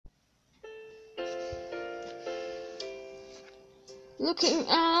looking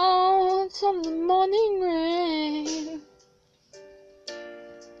out on the morning rain.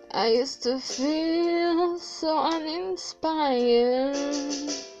 I used to feel so uninspired,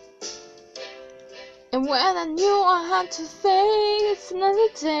 and when I knew I had to face another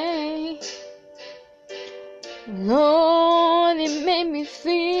day, Lord, it made me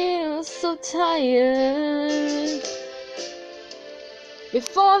feel so tired.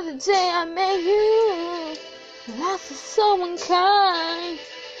 Before the day I met you, life was so unkind.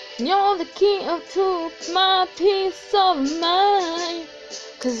 You're the key to my peace of mind.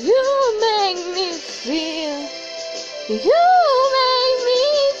 'Cause you make me feel, you make me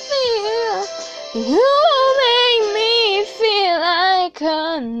feel, you make me feel like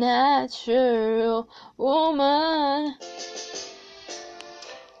a natural woman.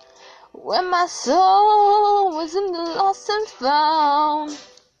 When my soul was in the lost and found,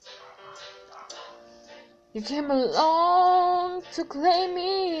 you came along to claim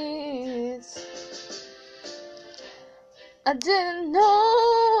it. I didn't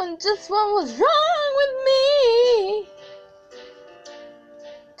know just what was wrong with me,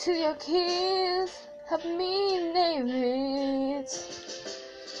 till your kiss helped me name it.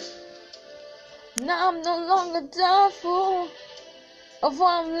 Now I'm no longer doubtful of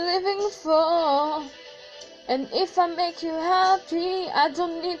what I'm living for, and if I make you happy, I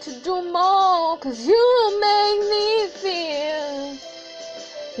don't need to do more. 'Cause you make me feel,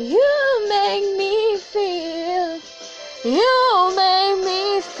 you make me feel, you make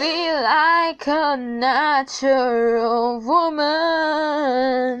me feel like a natural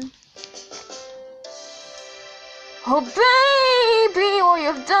woman. Oh baby, what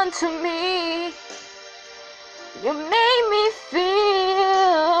you've done to me, you made me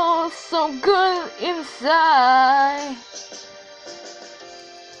feel so good inside,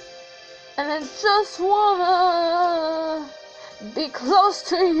 and I just wanna be close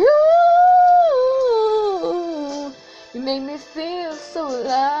to you. You make me feel so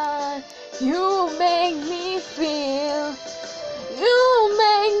alive. You make me feel, you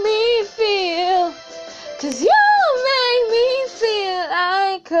make me feel, 'cause you make me feel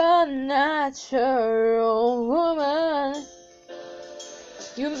like a natural woman.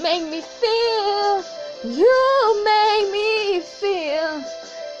 You make me feel, you make me feel,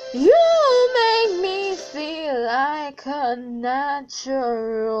 you make me feel like a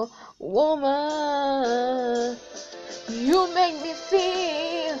natural woman. You make me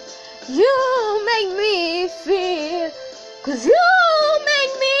feel, you make me feel, 'cause you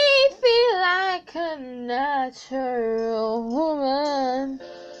make me feel like a natural woman.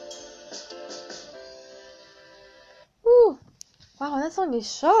 Woo. Wow, that song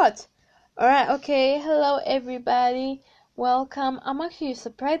is short. Alright, okay, hello everybody. Welcome. I'm actually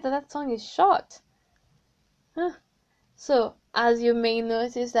surprised that song is short. Huh. So, as you may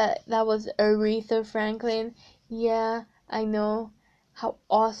notice, that was Aretha Franklin. Yeah, I know how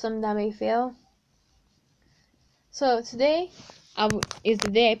awesome that may feel. So today is the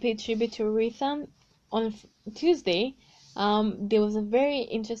day I paid tribute to Aretha. On Tuesday, there was a very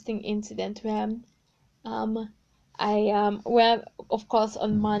interesting incident where well, of course,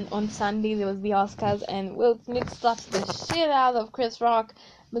 on Sunday there was the Oscars, and Will Smith slapped the shit out of Chris Rock.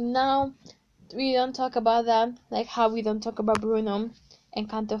 But now we don't talk about that, like how we don't talk about Bruno and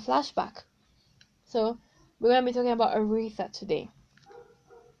Canto Flashback. So we're gonna be talking about Aretha today.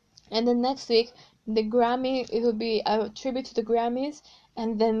 And then next week, the Grammy, it will be a tribute to the Grammys,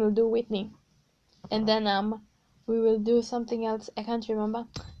 and then we'll do Whitney. And then we will do something else, I can't remember.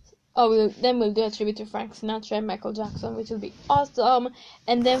 Oh, we'll do a tribute to Frank Sinatra and Michael Jackson, which will be awesome.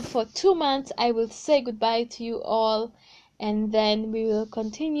 And then for 2 months, I will say goodbye to you all, and then we will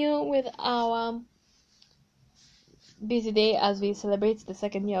continue with our busy day as we celebrate the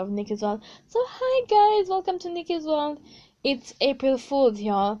 2nd year of Nikki's World. So hi guys, welcome to Nikki's World. It's April Fool's,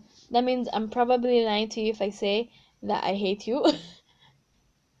 y'all. That means I'm probably lying to you if I say that I hate you.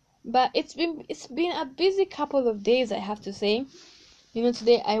 But it's been a busy couple of days, I have to say. You know,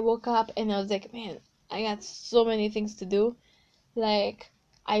 today I woke up and I was like, man, I got so many things to do. Like,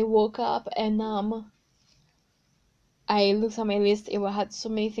 I woke up and I looked at my list. It had so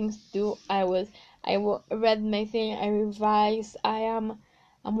many things to do. I read my thing. I revised. I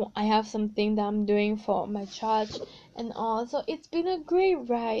have something that I'm doing for my church and all. So it's been a great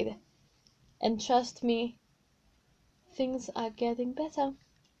ride. And trust me, things are getting better.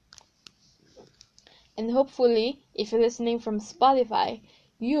 And hopefully, if you're listening from Spotify,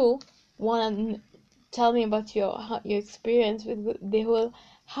 you wanna tell me about your experience with the whole,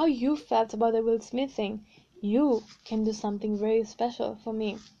 how you felt about the Will Smith thing. You can do something very special for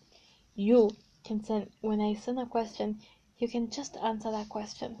me. You can send, when I send a question, you can just answer that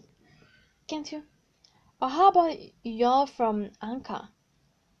question, can't you? Or how about y'all from Anchor?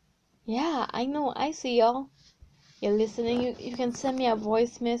 Yeah, I know, I see y'all. You're listening. You can send me a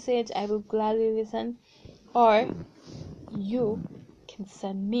voice message. I will gladly listen. Or you can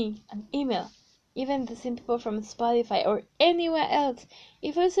send me an email. Even the same people from Spotify or anywhere else.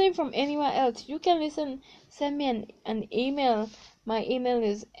 If you're listening from anywhere else, you can send me an email. My email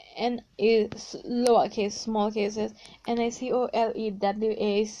is lowercase, small cases,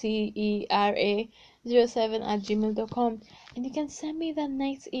 NICOLEWACERA07 and you can send me that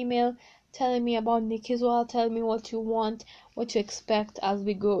nice email telling me about Nikki's World, telling me what you want, what you expect as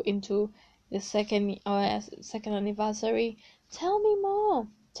we go into the second anniversary. Tell me more.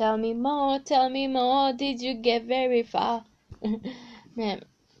 Tell me more. Tell me more. Did you get very far? Man,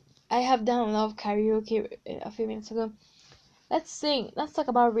 I have done a lot of karaoke a few minutes ago. Let's sing. Let's talk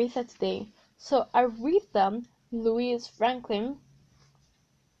about Aretha today. So Aretha Louise Franklin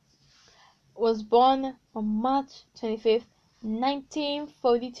was born on March 25th,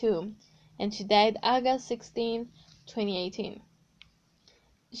 1942, and she died August 16th, 2018.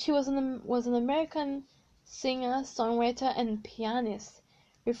 She was an American singer, songwriter, and pianist.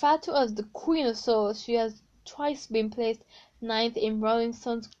 Referred to as the Queen of Soul, she has twice been placed ninth in Rolling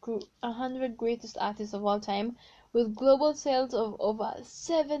Stone's 100 Greatest Artists of All Time, with global sales of over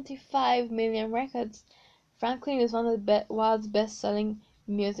 75 million records. Franklin is one of the world's best-selling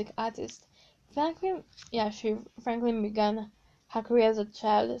music artists. Franklin began her career as a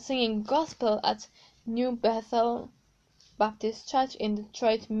child singing gospel at New Bethel Baptist Church in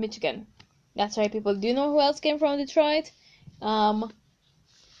Detroit, Michigan. That's right, people. Do you know who else came from Detroit?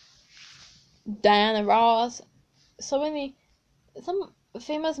 Diana Ross. Some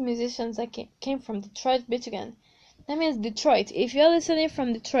famous musicians that came from Detroit, Michigan. That means Detroit. If you're listening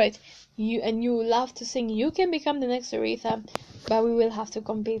from Detroit, you love to sing, you can become the next Aretha, but we will have to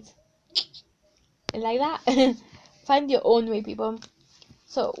compete. Like that. Find your own way, people.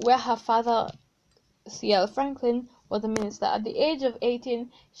 So, where her father, C.L. Franklin, was a minister. At the age of 18,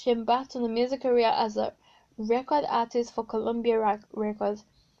 she embarked on a music career as a record artist for Columbia Records.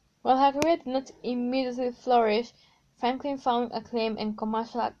 While her career did not immediately flourish, Franklin found acclaim and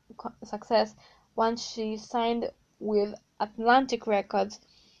commercial success once she signed with Atlantic Records.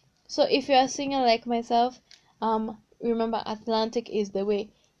 So if you're a singer like myself, remember Atlantic is the way.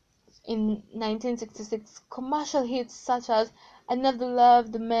 In 1966, commercial hits such as I Never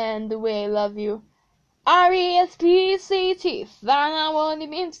Loved a Man the Way I Love You, R.E.S.P.C.T. Find out what it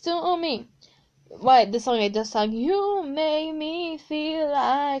means to me. The song I just sang, you make me feel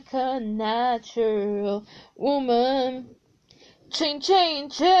like a natural woman. Chain, chain,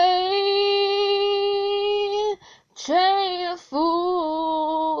 chain, chain of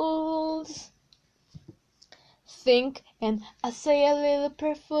fools. Think, and I say a little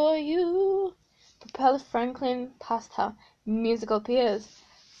prayer for you. Propelled Franklin past her musical peers.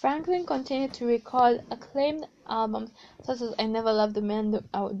 Franklin continued to record acclaimed albums such as I Never Loved a Man the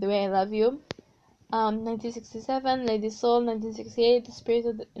Way I Love You, 1967, Lady Soul, 1968, The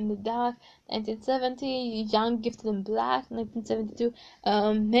Spirit in the Dark, 1970, Young, Gifted and Black, 1972,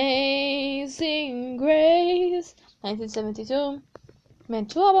 Amazing Grace, 1972,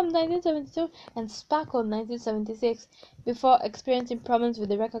 two albums, 1972, and Sparkle, 1976. Before experiencing problems with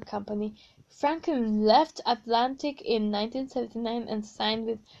the record company, Franklin left Atlantic in 1979 and signed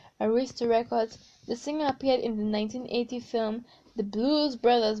with Arista Records. The singer appeared in the 1980 film The Blues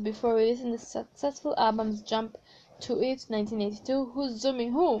Brothers before releasing the successful albums Jump to It, 1982, Who's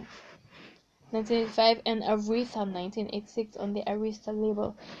Zooming Who, 1985, and Aretha, 1986, on the Arista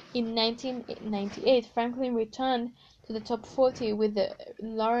label. In 1998, Franklin returned to the top 40 with the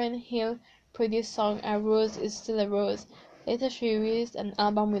Lauryn Hill produced song A Rose Is Still a Rose. Later she released an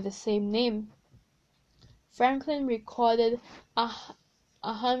album with the same name. Franklin recorded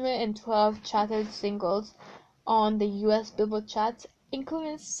 112 charted singles on the US Billboard charts,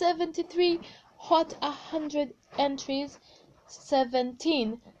 including 73 Hot 100 entries,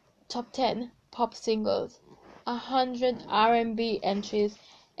 17 top 10 pop singles, 100 R&B entries,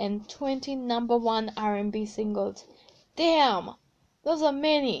 and 20 number 1 R&B singles. Damn! Those are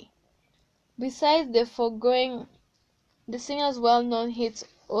many! Besides the foregoing, the singer's well-known hits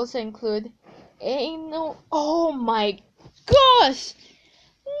also include Ain't No... Oh my gosh!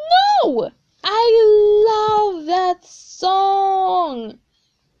 No! I love that song!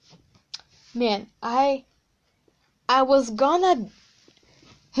 Man, I was gonna...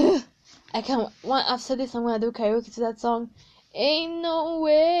 I can't... After this, I'm gonna do karaoke to that song. Ain't no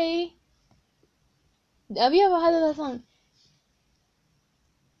way... Have you ever heard of that song?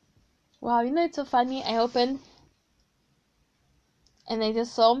 Wow, you know it's so funny. I opened and I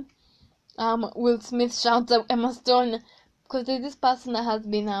just saw Will Smith shout at Emma Stone, because there's this person that has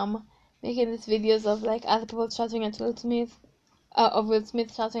been making these videos of like other people shouting at Will Smith, of Will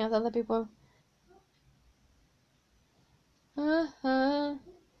Smith shouting at other people.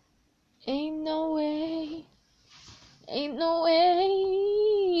 Ain't no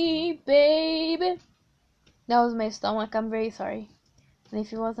way, baby. That was my stomach. I'm very sorry. And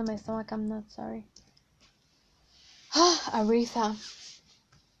if it wasn't my stomach, I'm not sorry. Aretha.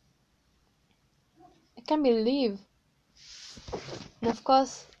 I can't believe. And of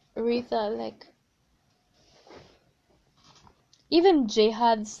course, Aretha, like, even Jay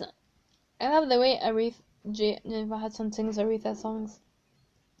had. I love the way Jennifer Hudson sings Aretha songs.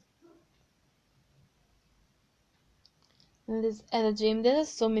 And there's Ella James. There's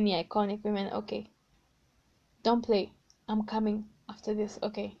so many iconic women. Okay. Don't play. I'm coming after this.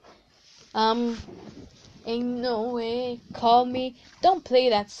 Okay. Ain't no way. Call me. Don't play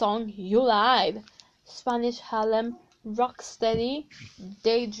that song. You lied. Spanish Harlem. Rocksteady.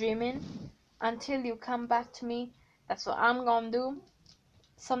 Daydreaming. Until you come back to me. That's what I'm gonna do.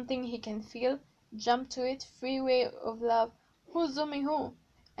 Something he can feel. Jump to it. Freeway of love. Who's zooming who?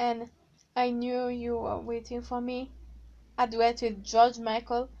 And I knew you were waiting for me. A duet with George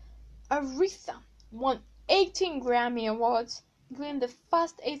Michael. Aretha won 18 Grammy Awards, including the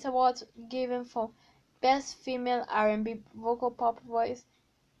first 8 awards given for Best Female R&B Vocal Performance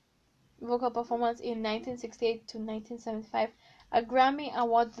in 1968 to 1975, a Grammy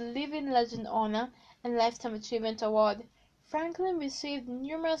Award Living Legend Honor, and Lifetime Achievement Award. Franklin received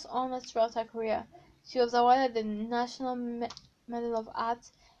numerous honors throughout her career. She was awarded the National Medal of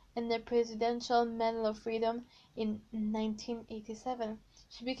Arts and the Presidential Medal of Freedom in 1987.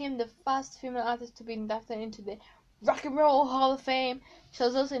 She became the first female artist to be inducted into the Rock and Roll Hall of Fame. She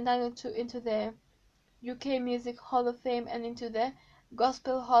was also inducted into the UK Music Hall of Fame and into the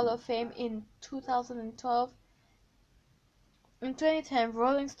Gospel Hall of Fame in 2012. In 2010,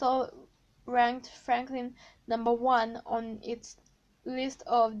 Rolling Stone ranked Franklin number 1 on its list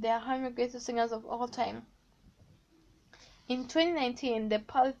of the 100 greatest singers of all time. In 2019, the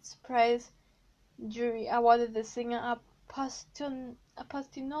Pulitzer Prize jury awarded the singer a posthumous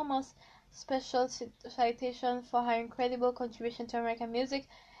special citation for her incredible contribution to American music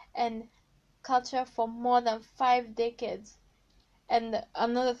and culture for more than 5 decades. And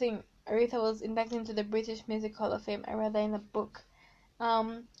another thing, Aretha was inducted into the British Music Hall of Fame. I read that in a book.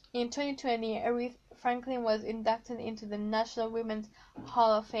 In 2020, Aretha Franklin was inducted into the National Women's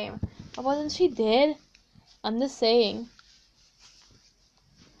Hall of Fame. But wasn't she dead? I'm just saying.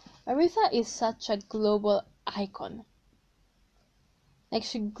 Aretha is such a global icon. Like,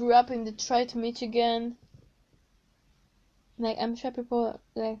 she grew up in Detroit, Michigan. Like, I'm sure people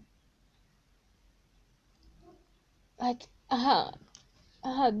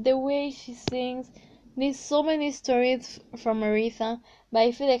the way she sings. There's so many stories from Aretha, but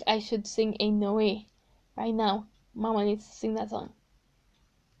I feel like I should sing Ain't No Way right now. Mama needs to sing that song.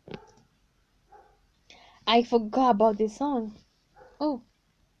 I forgot about this song. Oh,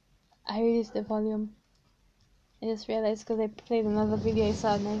 I reduced the volume. I just realized because I played another video. I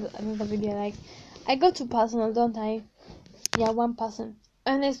saw another video. Like, I go too personal, don't I? Yeah, one person.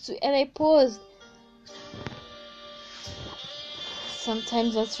 And I paused.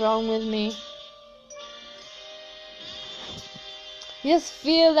 Sometimes what's wrong with me? Just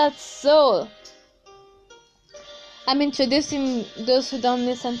feel that soul. I'm introducing those who don't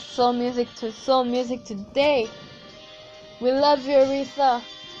listen to soul music today. We love you, Aretha.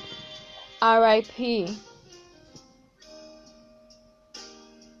 R.I.P.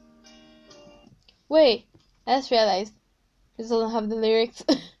 Wait, I just realized this doesn't have the lyrics.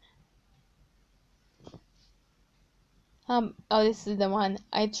 Oh, this is the one.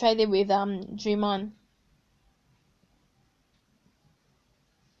 I tried it with Dream On.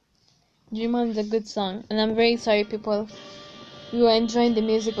 Dream On is a good song, and I'm very sorry, people. We were enjoying the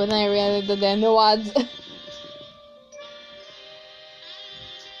music, but then I realized that there are no words.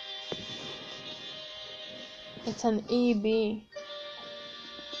 It's an E-B.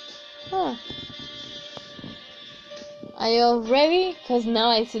 Huh. Are you all ready? Because now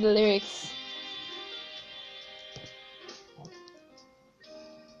I see the lyrics.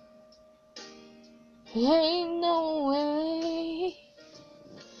 Ain't no way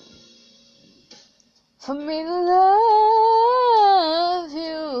for me to love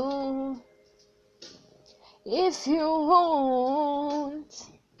you if you won't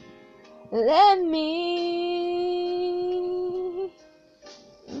let me.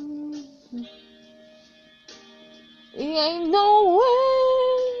 Ain't no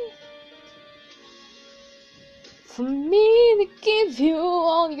way for me to give you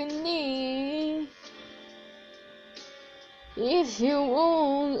all you need. If you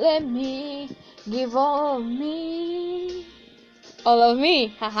won't let me give all of me. All of me,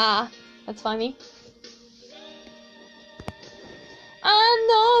 haha, that's funny. I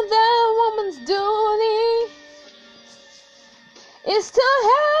know that woman's duty is to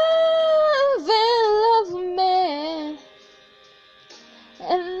have and love a man,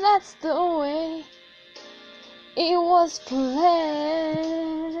 and that's the way it was planned.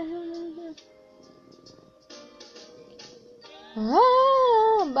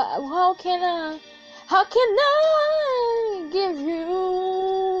 Oh, but how can I give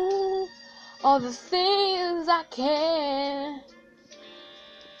you all the things I can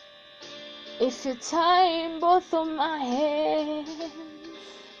if you tie both of my hands?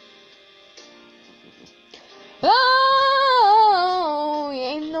 Oh,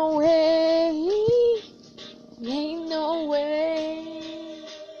 ain't no way, ain't no way,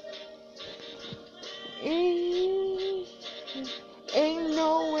 ain't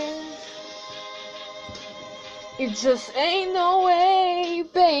no way. It just ain't no way,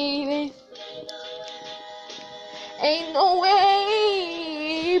 baby. Ain't no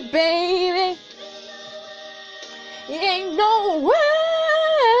way, baby. Ain't no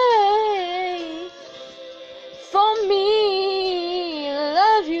way for me to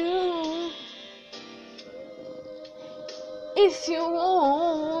love you if you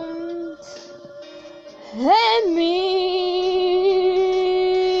won't let me.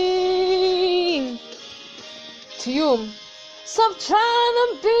 To you, stop trying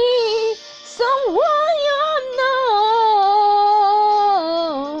to be someone you're not.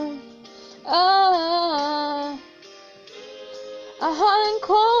 A hot and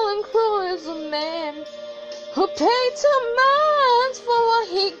cold and cruel is a man who paid too much for what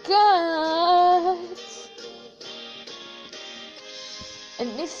he got. And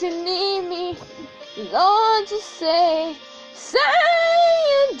if you need me, Lord, just say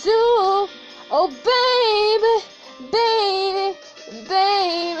you do. Oh baby, baby,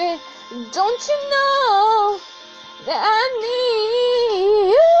 baby, don't you know that I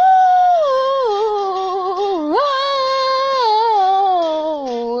need you?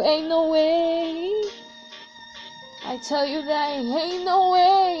 Oh, ain't no way. I tell you that ain't no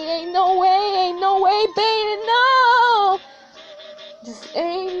way, ain't no way, ain't no way, baby, no. Just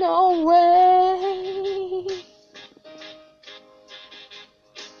ain't no way.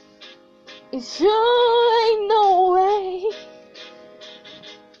 If you ain't no way,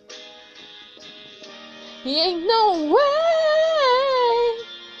 ain't no way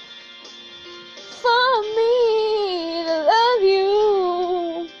for me to love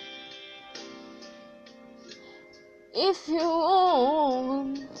you if you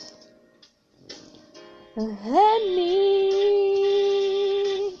won't let me.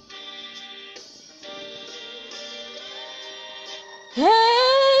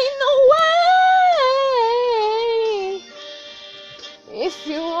 Ain't no way if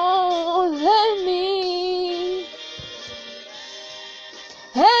you won't let me.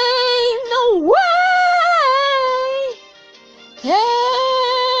 Ain't no way. Hey.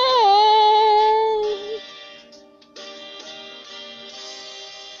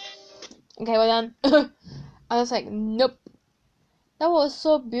 Okay, we're done. I was like, nope. That was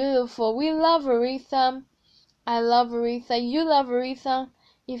so beautiful. We love Aretha. I love Aretha. You love Aretha.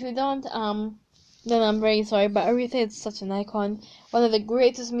 If you don't, then I'm very sorry. But Aretha is such an icon. One of the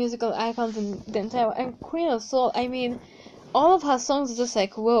greatest musical icons in the entire, and Queen of Soul. I mean, all of her songs are just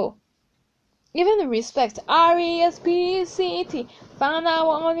like, whoa. Even the Respect, RESPECT, found out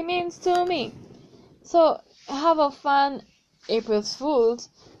what it means to me. So have a fun April's Fools.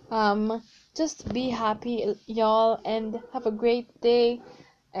 Just be happy, y'all, and have a great day.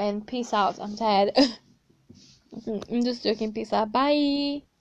 And peace out. I'm tired. I'm just joking. Peace out. Bye.